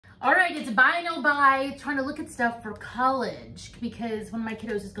All right, it's buy no buy. Trying to look at stuff for college because one of my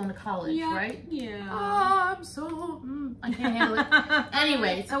kiddos is going to college, right? Yeah. Oh, I'm so I can't handle it.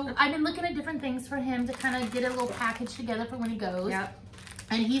 Anyway, so I've been looking at different things for him to kind of get a little package together for when he goes. Yep.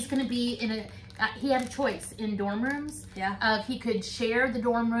 And he's going to be in a. He had a choice in dorm rooms. Yeah. He could share the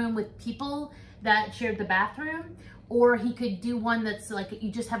dorm room with people that shared the bathroom, or he could do one that's like you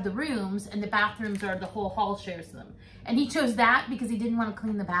just have the rooms and the bathrooms are the whole hall shares them. And he chose that because he didn't want to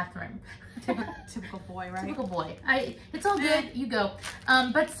clean the bathroom. Typical boy, right? Typical boy. It's all good. You go.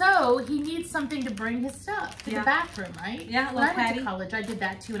 But so he needs something to bring his stuff to the bathroom, right? Yeah. When I went caddy. to college, I did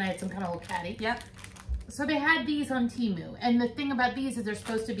that too, and I had some kind of little caddy. Yep. So they had these on Temu, and the thing about these is they're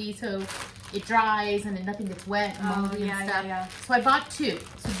supposed to be so it dries and then nothing gets wet and moldy and stuff. Yeah. So I bought two.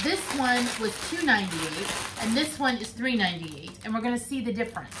 So this one was $2.98, and this one is $3.98, and we're gonna see the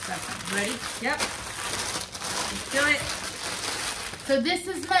difference. Ready? Yep. Let's do it. So this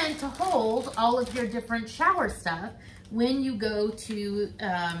is meant to hold all of your different shower stuff when you go to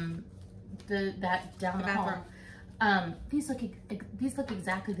down the hall. These look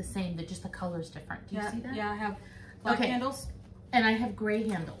exactly the same, but just the color's different. Do you see that? Yeah, I have black handles. And I have gray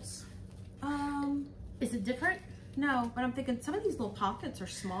handles. Is it different? No, but I'm thinking some of these little pockets are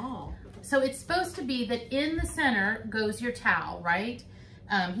small. So it's supposed to be that in the center goes your towel, right?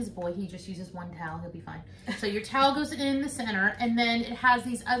 He's a boy, he just uses one towel, he'll be fine. So your towel goes in the center, and then it has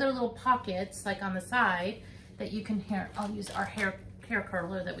these other little pockets, like on the side, that you can I'll use our hair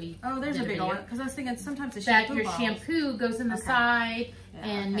curler that we there's a big one, because I was thinking sometimes the that shampoo your shampoo goes in the side,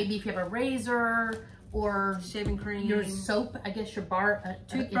 and maybe if you have a razor or shaving cream, your soap, I guess your bar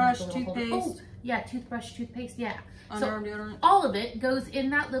toothbrush, toothpaste. Oh, yeah, toothbrush, toothpaste, yeah. Underarm deodorant. All of it goes in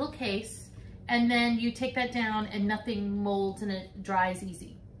that little case, and then you take that down and nothing molds and it dries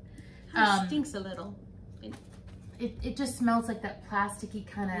easy. It stinks a little. It just smells like that plasticky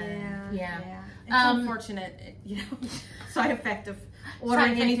kind of, yeah. It's unfortunate, side effect of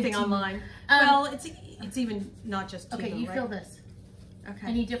ordering anything online. Well, it's even not just Temu, okay, you feel this. Okay.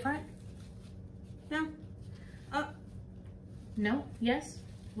 Any different? No. No? Yes?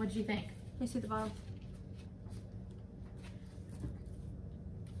 What did you think? Let me see the bottom.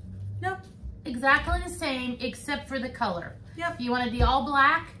 Nope. Exactly the same except for the color. Yep. If you want the all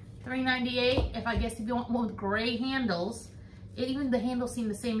black, $3.98. If you want one with gray handles, even the handles seem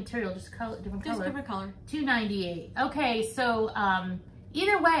the same material, just different color. Just different color. $2.98. Okay, so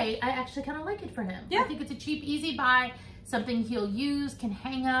either way, I actually kind of like it for him. Yeah. I think it's a cheap, easy buy, something he'll use, can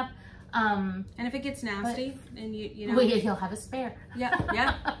hang up. And if it gets nasty, and you know, well, yeah, he'll have a spare.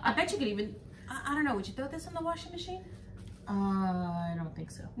 Yeah. I bet you could even. I don't know. Would you throw this in the washing machine? I don't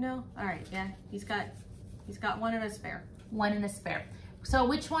think so. No. All right. Yeah. He's got one and a spare. One and a spare. So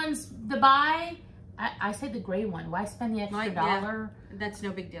which one's the buy? I say the gray one. Why spend the extra dollar? Yeah, that's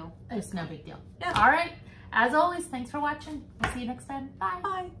no big deal. It's no big deal. Yeah. All right. As always, thanks for watching. We'll see you next time. Bye.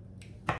 Bye.